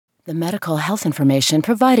The medical health information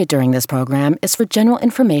provided during this program is for general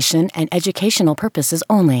information and educational purposes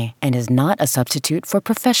only and is not a substitute for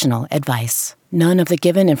professional advice. None of the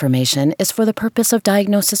given information is for the purpose of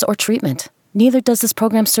diagnosis or treatment. Neither does this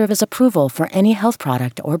program serve as approval for any health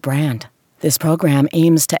product or brand. This program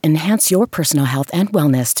aims to enhance your personal health and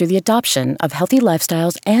wellness through the adoption of healthy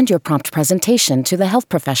lifestyles and your prompt presentation to the health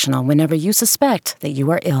professional whenever you suspect that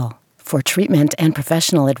you are ill. For treatment and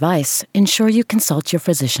professional advice, ensure you consult your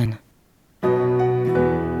physician.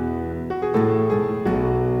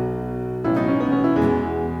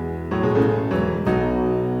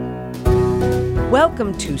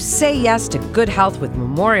 Welcome to Say Yes to Good Health with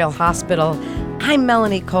Memorial Hospital. I'm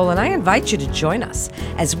Melanie Cole, and I invite you to join us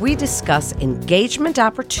as we discuss engagement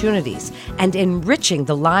opportunities and enriching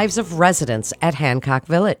the lives of residents at Hancock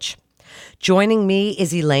Village. Joining me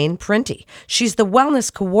is Elaine Printy. She's the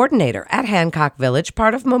Wellness Coordinator at Hancock Village,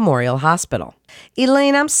 part of Memorial Hospital.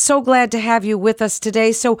 Elaine, I'm so glad to have you with us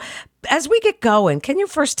today. So as we get going, can you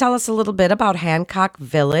first tell us a little bit about Hancock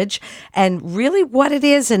Village and really what it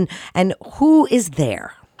is and who is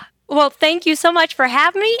there? Well, thank you so much for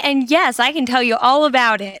having me. And yes, I can tell you all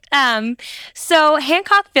about it. So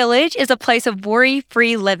Hancock Village is a place of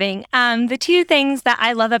worry-free living. The two things that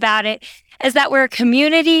I love about it is that we're a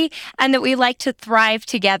community and that we like to thrive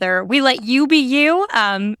together. We let you be you.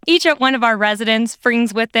 Each one of our residents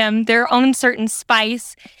brings with them their own certain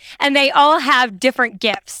spice, and they all have different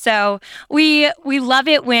gifts. So we love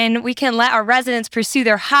it when we can let our residents pursue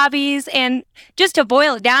their hobbies. And just to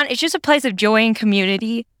boil it down, it's just a place of joy and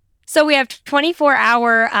community. So we have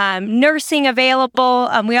 24-hour nursing available.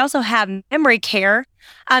 We also have memory care.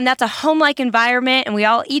 That's a home-like environment, and we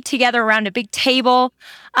all eat together around a big table.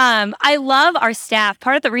 I love our staff.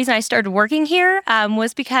 Part of the reason I started working here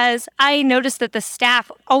was because I noticed that the staff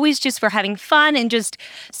always just were having fun and just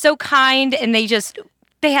so kind, and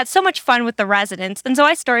they had so much fun with the residents. And so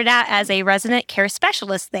I started out as a resident care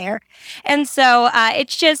specialist there. And so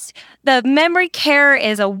it's just the memory care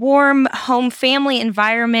is a warm home family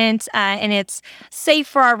environment, and it's safe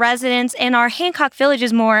for our residents. And our Hancock Village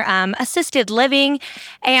is more assisted living.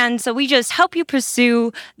 And so we just help you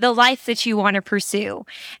pursue the life that you want to pursue.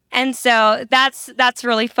 And so that's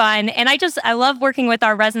really fun. And I love working with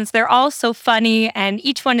our residents. They're all so funny, and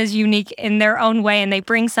each one is unique in their own way, and they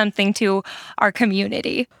bring something to our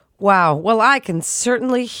community. Wow. Well, I can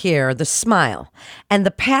certainly hear the smile and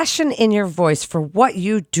the passion in your voice for what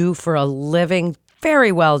you do for a living.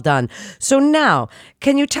 Very well done. So now,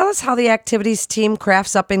 can you tell us how the activities team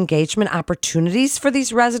crafts up engagement opportunities for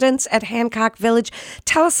these residents at Hancock Village?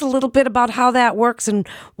 Tell us a little bit about how that works and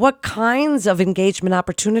what kinds of engagement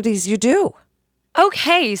opportunities you do.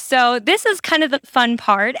 Okay, so this is kind of the fun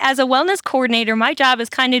part. As a wellness coordinator, my job is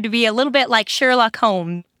kind of to be a little bit like Sherlock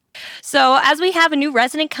Holmes. So as we have a new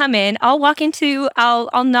resident come in, I'll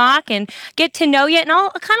knock and get to know you, and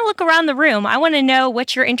I'll kind of look around the room. I want to know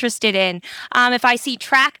what you're interested in. If I see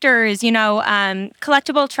tractors,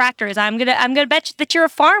 collectible tractors, I'm gonna bet that you're a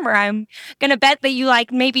farmer. I'm gonna bet that you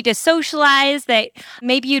like maybe to socialize, that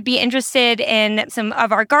maybe you'd be interested in some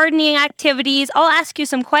of our gardening activities. I'll ask you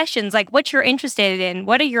some questions like what you're interested in,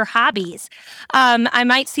 what are your hobbies. I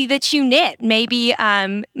might see that you knit. Maybe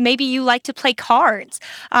you like to play cards.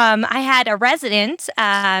 I had a resident,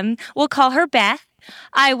 we'll call her Beth.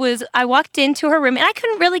 I walked into her room and I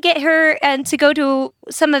couldn't really get her to go to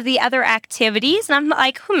some of the other activities. And I'm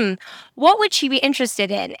like, what would she be interested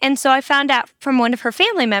in? And so I found out from one of her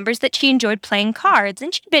family members that she enjoyed playing cards,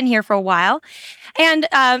 and she'd been here for a while. And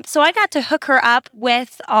so I got to hook her up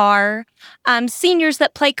with our seniors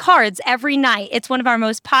that play cards every night. It's one of our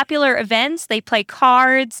most popular events. They play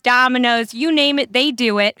cards, dominoes, you name it, they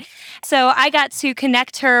do it. So I got to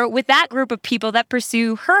connect her with that group of people that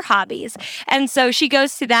pursue her hobbies. And so she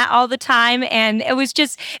goes to that all the time. And it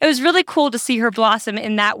was really cool to see her blossom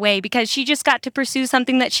in that way because she just got to pursue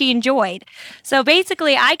something that she enjoyed. So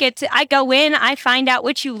basically I go in, I find out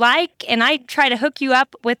what you like, and I try to hook you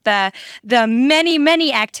up with the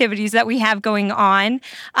many activities that we have going on.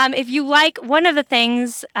 If you like, one of the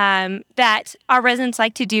things that our residents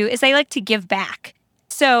like to do is they like to give back.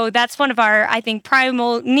 So that's one of our, I think,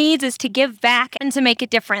 primal needs is to give back and to make a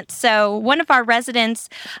difference. So one of our residents,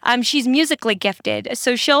 she's musically gifted.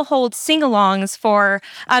 So she'll hold sing-alongs for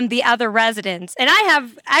the other residents. And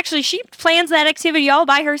she plans that activity all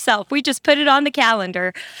by herself. We just put it on the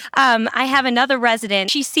calendar. I have another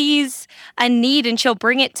resident. She sees a need and she'll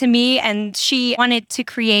bring it to me, and she wanted to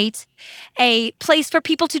create a place for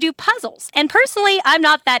people to do puzzles. And personally, I'm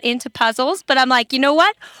not that into puzzles, but I'm like, you know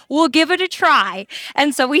what? We'll give it a try. And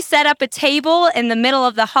And so we set up a table in the middle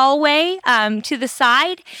of the hallway to the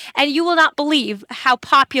side, and you will not believe how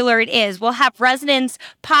popular it is. We'll have residents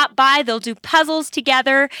pop by, they'll do puzzles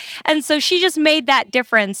together. And so she just made that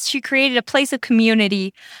difference. She created a place of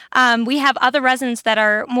community. We have other residents that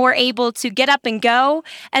are more able to get up and go,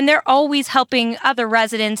 and they're always helping other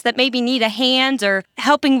residents that maybe need a hand or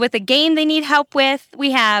helping with a game they need help with.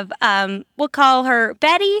 We have, we'll call her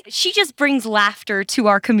Betty. She just brings laughter to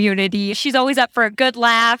our community. She's always up for a good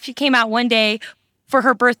laugh. She came out one day for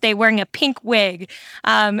her birthday wearing a pink wig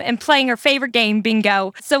and playing her favorite game,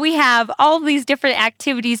 bingo. So we have all these different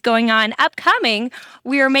activities going on. Upcoming,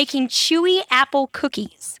 we are making chewy apple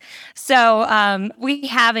cookies. So we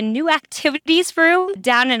have a new activities room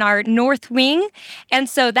down in our north wing. And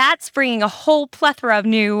so that's bringing a whole plethora of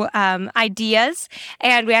new ideas.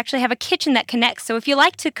 And we actually have a kitchen that connects. So if you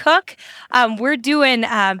like to cook, we're doing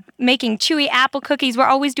making chewy apple cookies. We're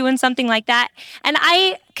always doing something like that. And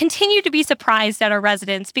I continue to be surprised at our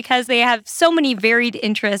residents because they have so many varied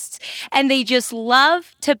interests and they just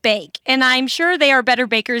love to bake. And I'm sure they are better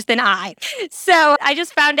bakers than I. So I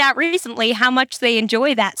just found out recently how much they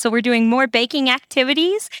enjoy that. So we're doing more baking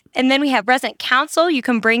activities. And then we have resident council. You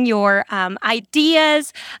can bring your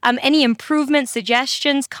ideas, any improvements,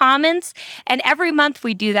 suggestions, comments. And every month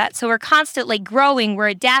we do that. So we're constantly growing. We're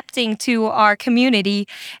adapting to our community.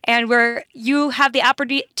 And you have the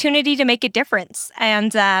opportunity to make a difference.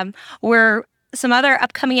 And we're some other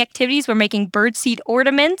upcoming activities. We're making birdseed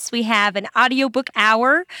ornaments. We have an audiobook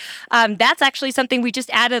hour. That's actually something we just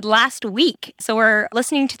added last week. So we're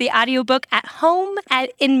listening to the audiobook at home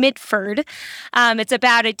in Midford. It's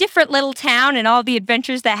about a different little town and all the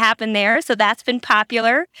adventures that happen there. So that's been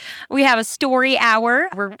popular. We have a story hour.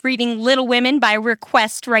 We're reading Little Women by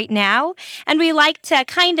request right now. And we like to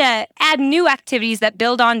kind of add new activities that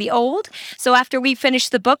build on the old. So after we finish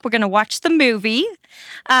the book, we're going to watch the movie.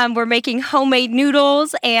 We're making homemade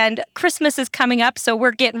noodles, and Christmas is coming up, so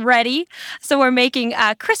we're getting ready. So we're making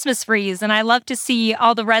Christmas wreaths, and I love to see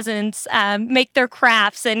all the residents make their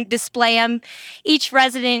crafts and display them. Each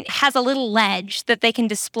resident has a little ledge that they can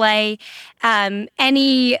display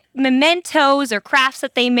any mementos or crafts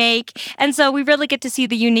that they make, and so we really get to see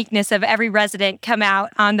the uniqueness of every resident come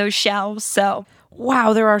out on those shelves. So.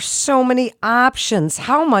 Wow, there are so many options.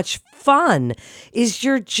 How much fun is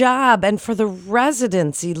your job? And for the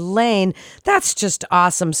residents, Elaine, that's just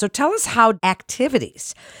awesome. So tell us how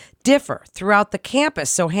activities differ throughout the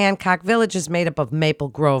campus. So Hancock Village is made up of Maple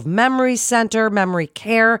Grove Memory Center, Memory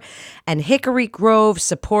Care, and Hickory Grove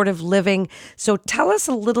Supportive Living. So tell us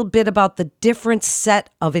a little bit about the different set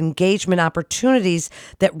of engagement opportunities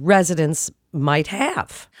that residents might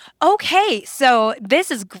have. Okay, so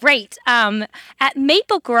this is great. At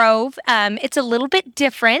Maple Grove, it's a little bit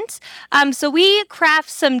different. So we craft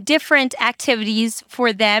some different activities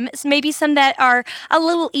for them, maybe some that are a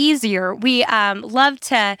little easier. We love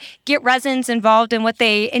to get residents involved in what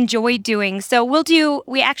they enjoy doing. So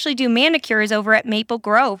we actually do manicures over at Maple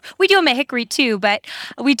Grove. We do them at Hickory too, but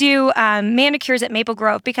we do manicures at Maple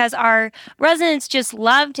Grove because our residents just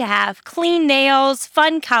love to have clean nails,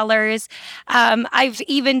 fun colors. I've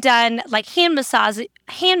even done like hand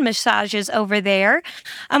massages over there.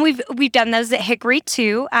 We've done those at Hickory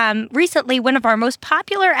too. Recently, one of our most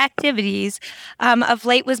popular activities of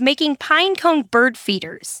late was making pine cone bird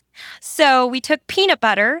feeders. So we took peanut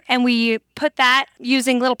butter and we put that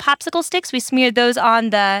using little popsicle sticks. We smeared those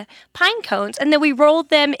on the pine cones and then we rolled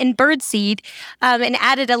them in birdseed and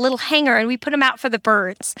added a little hanger and we put them out for the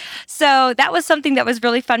birds. So that was something that was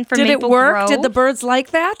really fun for Maple Grove. Did it work? Did the birds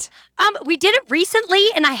like that? We did it recently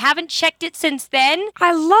and I haven't checked it since then.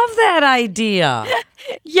 I love that idea.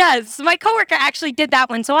 Yes, my coworker actually did that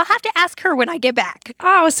one. So I'll have to ask her when I get back.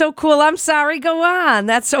 Oh, so cool. I'm sorry. Go on.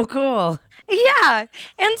 That's so cool. Yeah.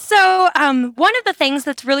 And so one of the things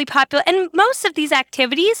that's really popular, and most of these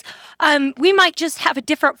activities, we might just have a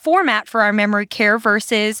different format for our memory care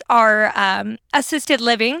versus our assisted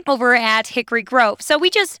living over at Hickory Grove. So we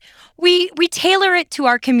tailor it to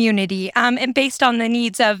our community and based on the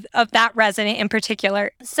needs of that resident in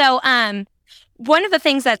particular. So one of the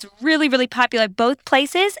things that's really, really popular at both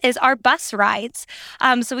places is our bus rides.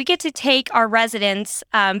 So we get to take our residents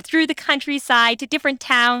through the countryside to different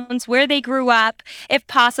towns where they grew up, if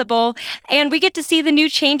possible. And we get to see the new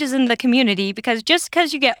changes in the community because just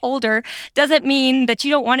because you get older doesn't mean that you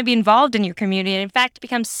don't want to be involved in your community. In fact, it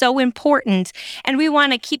becomes so important. And we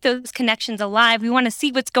want to keep those connections alive. We want to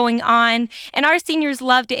see what's going on. And our seniors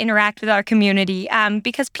love to interact with our community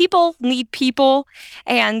because people need people.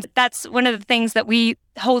 And that's one of the things that we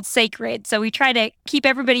hold sacred. So we try to keep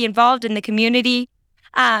everybody involved in the community.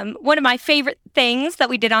 One of my favorite things that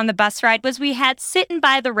we did on the bus ride was we had sitting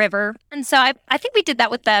by the river. And so I think we did that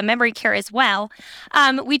with the memory care as well.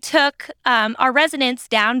 We took our residents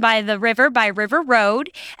down by the river, by River Road,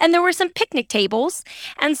 and there were some picnic tables.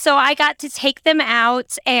 And so I got to take them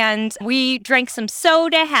out and we drank some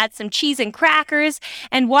soda, had some cheese and crackers,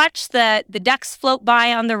 and watched the ducks float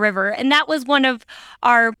by on the river. And that was one of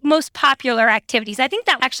our most popular activities. I think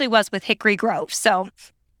that actually was with Hickory Grove. So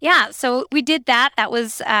yeah, so we did that. That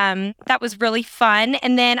was really fun.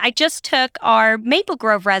 And then I just took our Maple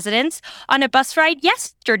Grove residents on a bus ride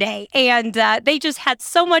yesterday, and they just had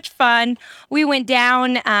so much fun. We went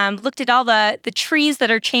down, looked at all the trees that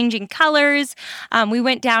are changing colors. We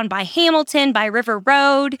went down by Hamilton, by River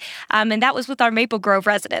Road, and that was with our Maple Grove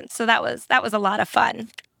residents. So that was a lot of fun.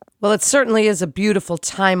 Well, it certainly is a beautiful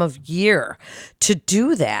time of year to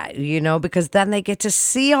do that, because then they get to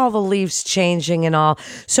see all the leaves changing and all.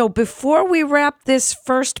 So before we wrap this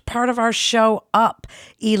first part of our show up,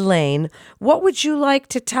 Elaine, what would you like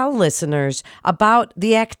to tell listeners about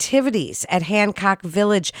the activities at Hancock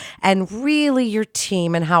Village and really your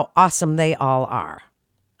team and how awesome they all are?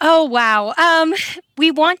 Oh, wow.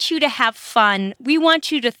 We want you to have fun. We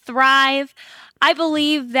want you to thrive. I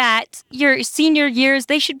believe that your senior years,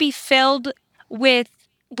 they should be filled with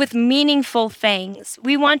meaningful things.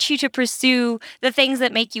 We want you to pursue the things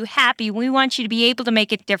that make you happy. We want you to be able to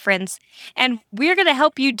make a difference. And we're going to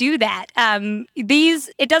help you do that.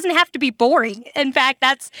 It doesn't have to be boring. In fact,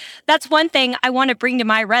 that's one thing I want to bring to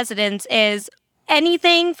my residents is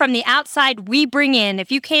anything from the outside we bring in.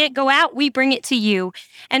 If you can't go out, we bring it to you.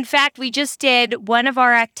 In fact, we just did one of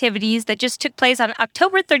our activities that just took place on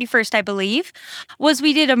October 31st, I believe, was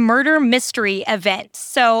we did a murder mystery event.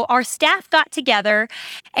 So our staff got together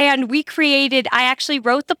and I actually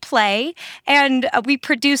wrote the play and we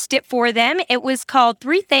produced it for them. It was called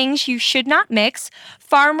 3 Things You Should Not Mix: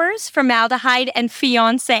 Farmers, Formaldehyde, and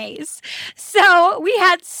Fiancés. So we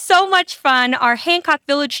had so much fun. Our Hancock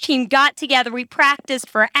Village team got together. We practiced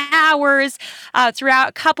for hours throughout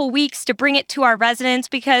a couple weeks to bring it to our residents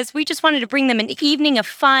because we just wanted to bring them an evening of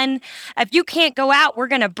fun. If you can't go out, we're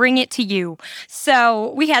going to bring it to you.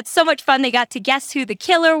 So we had so much fun. They got to guess who the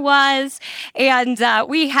killer was, and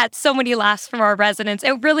we had so many laughs from our residents.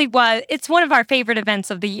 It really was. It's one of our favorite events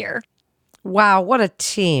of the year. Wow, what a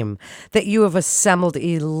team that you have assembled,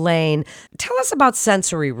 Elaine. Tell us about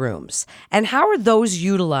sensory rooms and how are those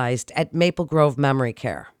utilized at Maple Grove Memory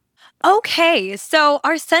Care? Okay, so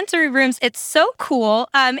our sensory rooms, it's so cool,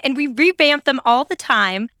 and we revamp them all the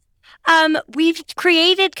time. We've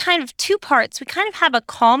created kind of 2 parts. We kind of have a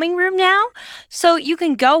calming room now, so you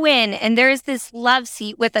can go in and there's this love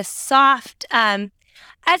seat with a soft,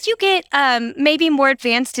 as you get maybe more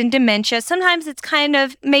advanced in dementia, sometimes it's kind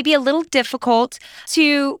of maybe a little difficult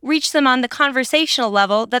to reach them on the conversational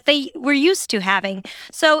level that they were used to having.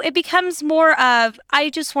 So it becomes more of,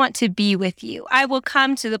 I just want to be with you. I will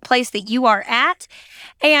come to the place that you are at.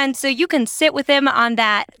 And so you can sit with them on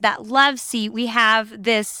that love seat. We have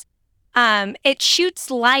this it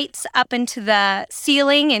shoots lights up into the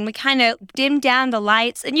ceiling and we kind of dim down the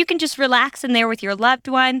lights and you can just relax in there with your loved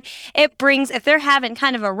one. It brings, if they're having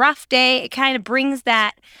kind of a rough day, it kind of brings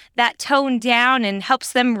that tone down and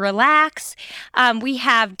helps them relax. We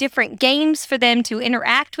have different games for them to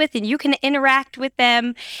interact with and you can interact with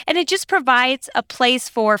them. And it just provides a place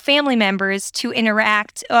for family members to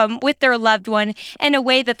interact with their loved one in a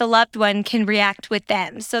way that the loved one can react with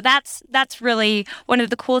them. So that's really one of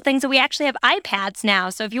the cool things that we actually have iPads now.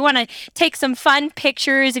 So if you want to take some fun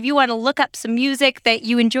pictures, if you want to look up some music that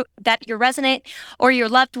you enjoy, that your resident or your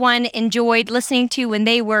loved one enjoyed listening to when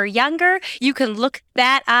they were younger, you can look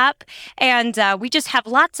that up. And we just have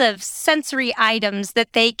lots of sensory items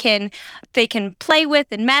that they can play with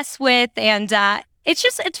and mess with. And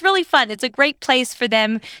it's really fun. It's a great place for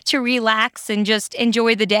them to relax and just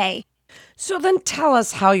enjoy the day. So then tell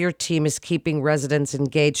us how your team is keeping residents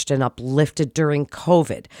engaged and uplifted during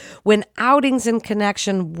COVID. When outings and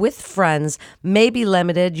connection with friends may be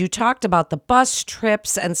limited, you talked about the bus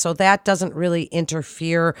trips, and so that doesn't really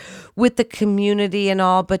interfere with the community and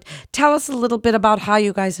all, but tell us a little bit about how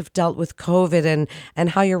you guys have dealt with COVID and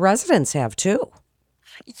how your residents have too.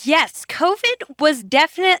 Yes, COVID was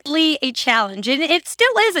definitely a challenge, and it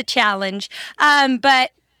still is a challenge, but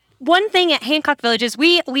one thing at Hancock Village is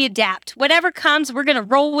we adapt. Whatever comes, we're going to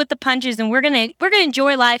roll with the punches and we're going to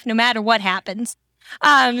enjoy life no matter what happens.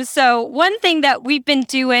 So one thing that we've been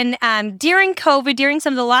doing during COVID, during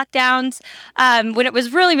some of the lockdowns, when it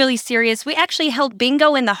was really, really serious, we actually held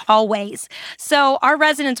bingo in the hallways. So our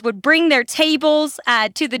residents would bring their tables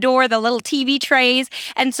to the door, the little TV trays.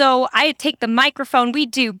 And so I'd take the microphone.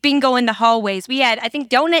 We'd do bingo in the hallways. We had, I think,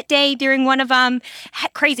 Donut Day during one of them,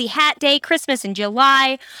 Crazy Hat Day, Christmas in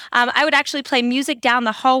July. I would actually play music down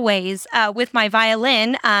the hallways with my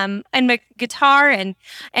violin and my guitar. And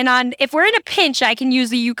on, if we're in a pinch, I can use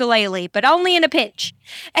the ukulele, but only in a pinch.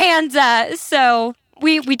 And so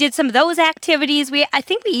we did some of those activities. I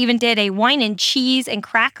think we even did a wine and cheese and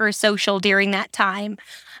cracker social during that time.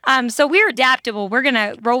 So we're adaptable. We're going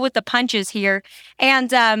to roll with the punches here.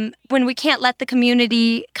 And when we can't let the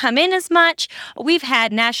community come in as much, we've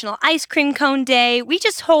had National Ice Cream Cone Day. We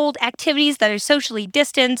just hold activities that are socially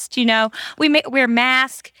distanced. We wear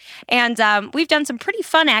masks, and we've done some pretty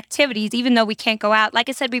fun activities, even though we can't go out. Like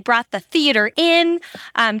I said, we brought the theater in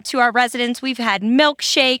to our residents. We've had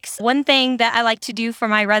milkshakes. One thing that I like to do for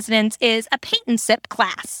my residents is a paint and sip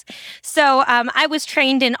class. So I was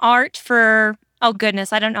trained in art for, oh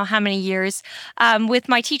goodness, I don't know how many years, with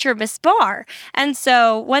my teacher, Miss Barr. And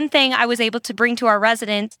so one thing I was able to bring to our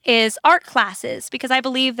residents is art classes, because I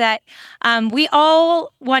believe that we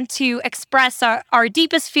all want to express our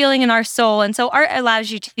deepest feeling in our soul. And so art allows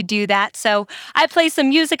you to do that. So I play some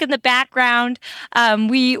music in the background.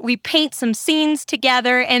 We paint some scenes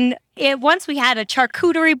together, and once we had a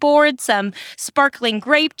charcuterie board, some sparkling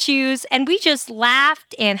grape juice, and we just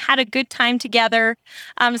laughed and had a good time together.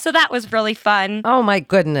 So that was really fun. Oh, my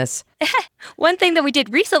goodness. One thing that we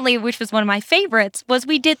did recently, which was one of my favorites, was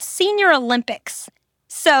we did Senior Olympics.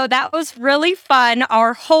 So that was really fun.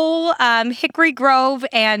 Our whole Hickory Grove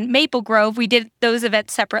and Maple Grove, we did those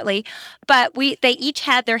events separately, but they each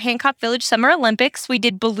had their Hancock Village Summer Olympics. We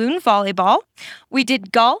did balloon volleyball, we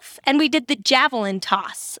did golf, and we did the javelin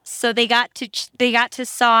toss. So they got to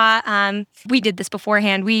saw. We did this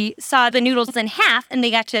beforehand. We saw the noodles in half, and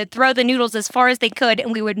they got to throw the noodles as far as they could,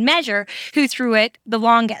 and we would measure who threw it the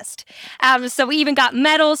longest. So we even got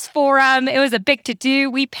medals for them. It was a big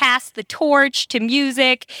to-do. We passed the torch to music.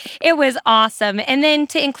 It was awesome. And then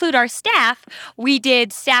to include our staff, we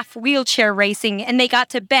did staff wheelchair racing, and they got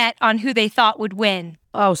to bet on who they thought would win.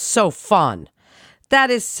 Oh, so fun. That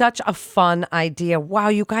is such a fun idea. Wow,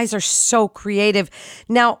 you guys are so creative.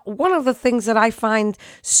 Now, one of the things that I find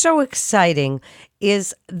so exciting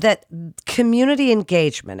is that community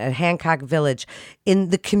engagement at Hancock Village in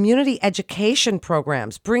the community education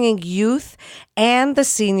programs, bringing youth and the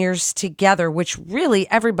seniors together, which really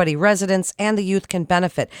everybody, residents and the youth, can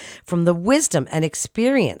benefit from the wisdom and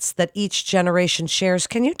experience that each generation shares.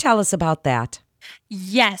 Can you tell us about that?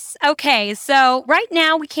 Yes. Okay. So right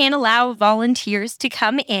now we can't allow volunteers to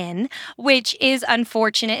come in, which is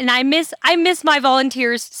unfortunate. And I miss my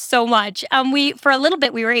volunteers so much. For a little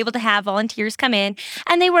bit we were able to have volunteers come in,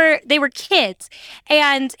 and they were kids.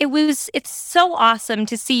 And it's so awesome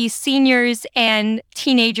to see seniors and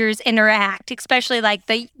teenagers interact, especially like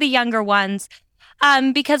the younger ones.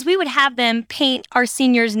 Because we would have them paint our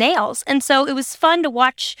seniors' nails. And so it was fun to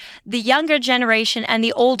watch the younger generation and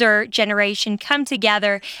the older generation come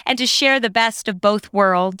together and to share the best of both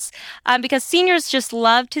worlds. Because seniors just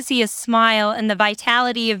love to see a smile and the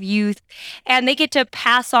vitality of youth, and they get to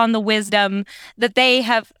pass on the wisdom that they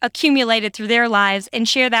have accumulated through their lives and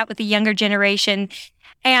share that with the younger generation.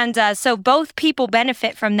 And so both people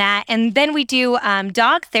benefit from that. And then we do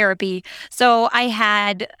dog therapy. So I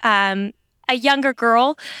had a younger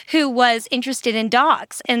girl who was interested in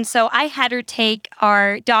dogs. And so I had her take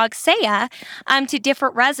our dog, Saya, to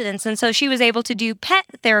different residents. And so she was able to do pet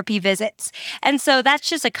therapy visits. And so that's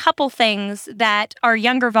just a couple things that our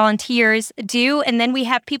younger volunteers do. And then we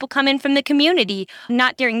have people come in from the community,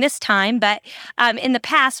 not during this time, but in the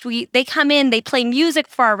past, they come in, they play music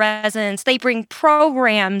for our residents, they bring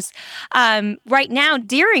programs. Right now,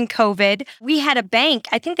 during COVID, we had a bank,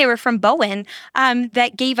 I think they were from Bowen,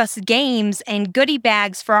 that gave us games and goodie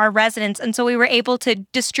bags for our residents. And so we were able to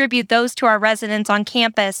distribute those to our residents on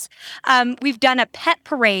campus. We've done a pet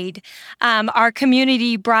parade. Our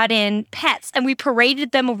community brought in pets, and we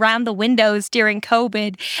paraded them around the windows during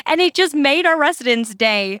COVID. And it just made our residents'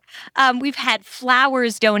 day. We've had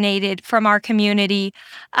flowers donated from our community,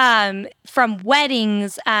 from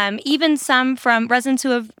weddings, even some from residents who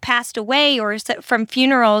have passed away or from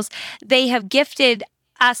funerals. They have gifted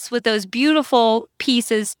us with those beautiful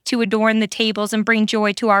pieces to adorn the tables and bring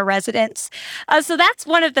joy to our residents. So that's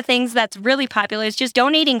one of the things that's really popular is just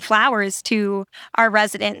donating flowers to our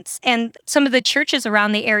residents. And some of the churches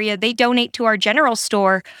around the area, they donate to our general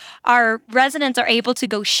store. Our residents are able to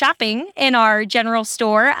go shopping in our general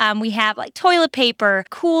store. We have like toilet paper,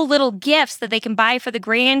 cool little gifts that they can buy for the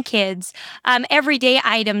grandkids, everyday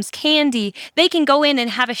items, candy. They can go in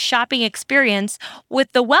and have a shopping experience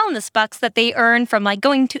with the wellness bucks that they earn from like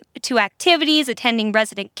going to activities, attending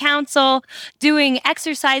resident council, doing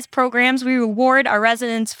exercise programs. We reward our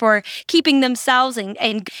residents for keeping themselves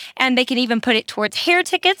and they can even put it towards hair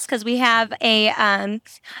tickets because we have a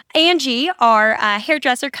Angie, our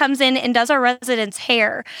hairdresser, comes in and does our residents'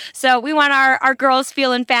 hair. So we want our girls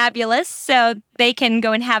feeling fabulous so they can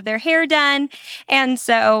go and have their hair done. And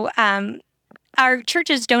so our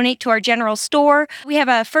churches donate to our general store. We have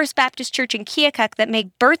a First Baptist Church in Keokuk that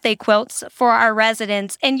make birthday quilts for our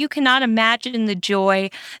residents. And you cannot imagine the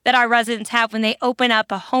joy that our residents have when they open up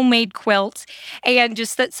a homemade quilt and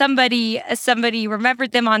just that somebody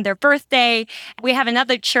remembered them on their birthday. We have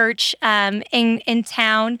another church in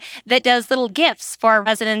town that does little gifts for our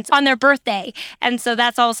residents on their birthday. And so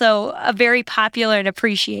that's also a very popular and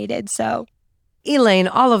appreciated. So Elaine,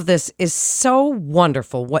 all of this is so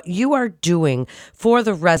wonderful, what you are doing for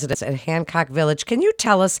the residents at Hancock Village. Can you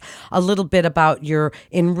tell us a little bit about your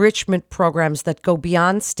enrichment programs that go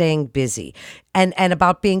beyond staying busy and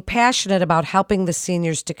about being passionate about helping the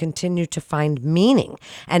seniors to continue to find meaning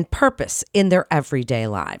and purpose in their everyday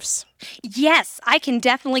lives? Yes, I can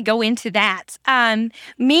definitely go into that.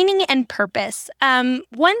 Meaning and purpose.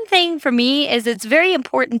 One thing for me is it's very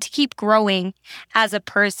important to keep growing as a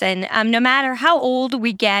person. No matter how old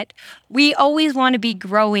we get, we always want to be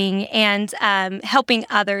growing and helping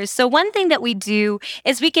others. So one thing that we do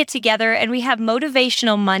is we get together and we have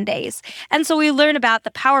Motivational Mondays. And so we learn about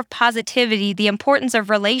the power of positivity, the importance of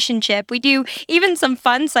relationship. We do even some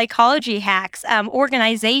fun psychology hacks,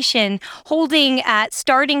 organization, holding,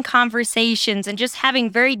 starting conversations, and just having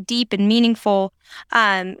very deep and meaningful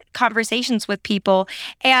conversations with people.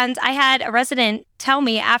 And I had a resident tell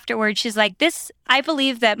me afterwards, she's like, I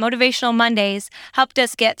believe that Motivational Mondays helped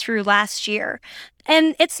us get through last year.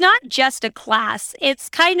 And it's not just a class. It's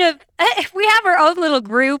kind of, we have our own little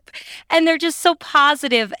group and they're just so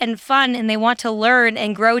positive and fun and they want to learn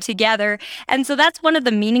and grow together. And so that's one of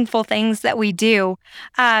the meaningful things that we do.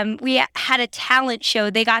 We had a talent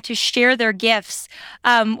show. They got to share their gifts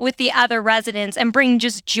with the other residents and bring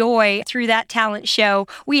just joy through that talent show.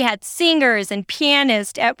 We had singers and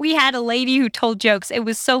pianists. We had a lady who told jokes. It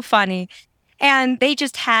was so funny. And they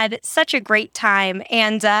just had such a great time.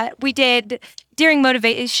 And we did, during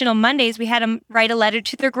Motivational Mondays, we had them write a letter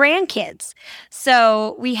to their grandkids.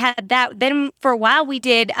 So we had that. Then for a while, we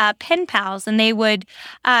did pen pals, and they would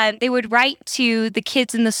write to the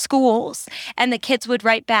kids in the schools, and the kids would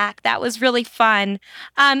write back. That was really fun.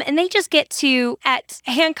 And they just get to, at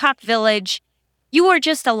Hancock Village, you are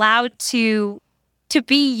just allowed to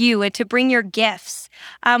be you and to bring your gifts.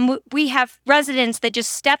 We have residents that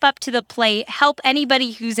just step up to the plate, help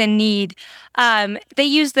anybody who's in need. They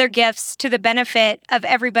use their gifts to the benefit of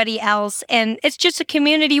everybody else. And it's just a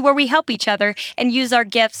community where we help each other and use our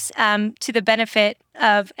gifts to the benefit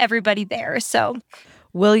of everybody there. So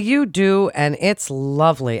Will you do? And it's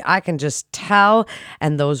lovely. I can just tell.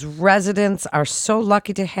 And those residents are so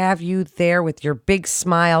lucky to have you there with your big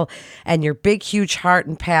smile and your big, huge heart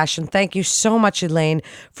and passion. Thank you so much, Elaine,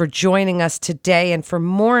 for joining us today. And for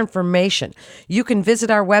more information, you can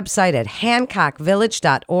visit our website at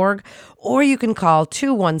hancockvillage.org, or you can call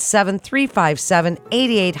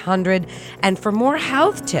 217-357-8800. And for more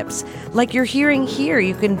health tips, like you're hearing here,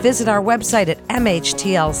 you can visit our website at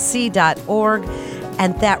mhtlc.org.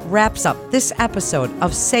 And that wraps up this episode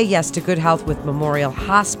of Say Yes to Good Health with Memorial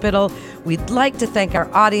Hospital. We'd like to thank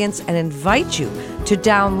our audience and invite you to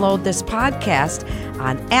download this podcast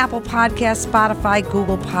on Apple Podcasts, Spotify,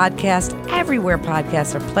 Google Podcasts, everywhere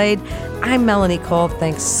podcasts are played. I'm Melanie Cole.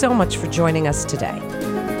 Thanks so much for joining us today.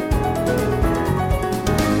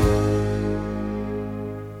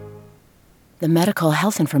 The medical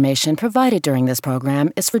health information provided during this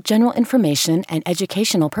program is for general information and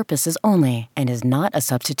educational purposes only and is not a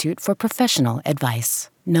substitute for professional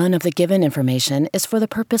advice. None of the given information is for the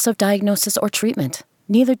purpose of diagnosis or treatment.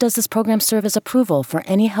 Neither does this program serve as approval for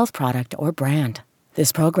any health product or brand.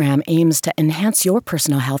 This program aims to enhance your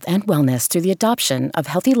personal health and wellness through the adoption of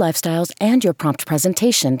healthy lifestyles and your prompt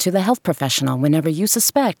presentation to the health professional whenever you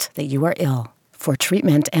suspect that you are ill. For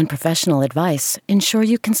treatment and professional advice, ensure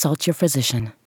you consult your physician.